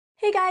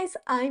Hey guys,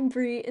 I'm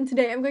Bree, and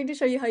today I'm going to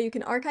show you how you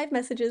can archive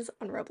messages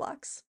on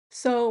Roblox.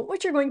 So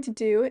what you're going to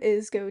do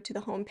is go to the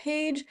home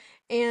page,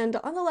 and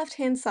on the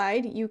left-hand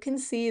side, you can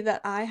see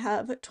that I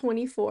have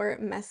 24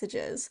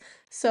 messages.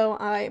 So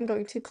I am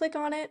going to click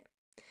on it,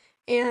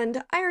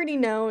 and I already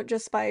know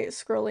just by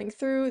scrolling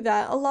through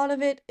that a lot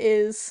of it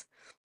is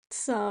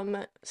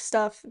some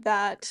stuff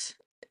that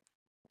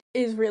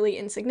is really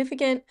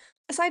insignificant.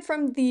 Aside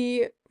from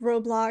the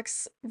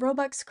Robux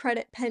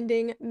credit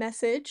pending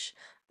message,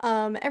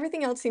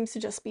 everything else seems to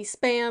just be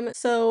spam.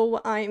 So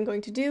what I am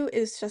going to do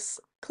is just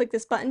click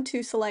this button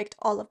to select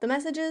all of the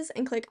messages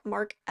and click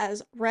mark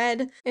as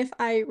read. If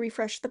I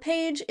refresh the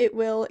page, it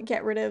will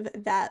get rid of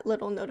that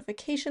little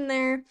notification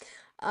there.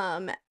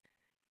 Um,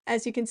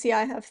 as you can see,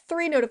 I have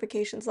 3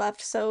 notifications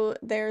left, so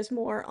there's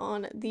more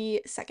on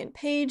the second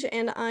page,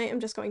 and I am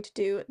just going to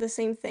do the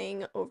same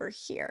thing over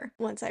here.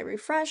 Once I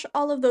refresh,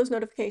 all of those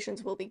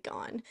notifications will be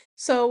gone.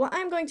 So what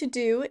I'm going to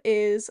do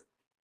is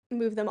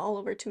move them all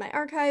over to my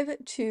archive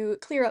to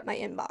clear up my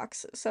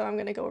inbox. So I'm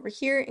going to go over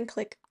here and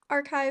click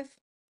archive,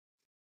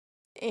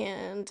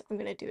 and I'm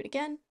going to do it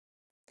again.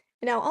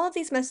 Now, all of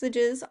these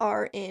messages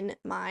are in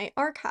my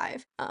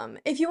archive.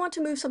 If you want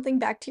to move something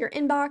back to your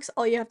inbox,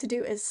 all you have to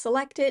do is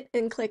select it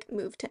and click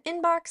Move to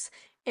Inbox,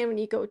 and when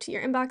you go to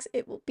your inbox,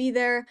 it will be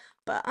there,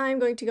 but I'm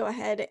going to go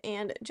ahead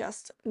and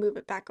just move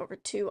it back over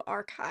to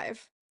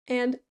Archive.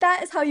 And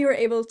that is how you are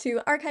able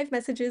to archive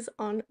messages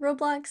on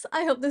Roblox.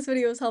 I hope this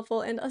video was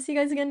helpful, and I'll see you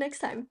guys again next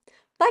time.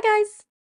 Bye, guys!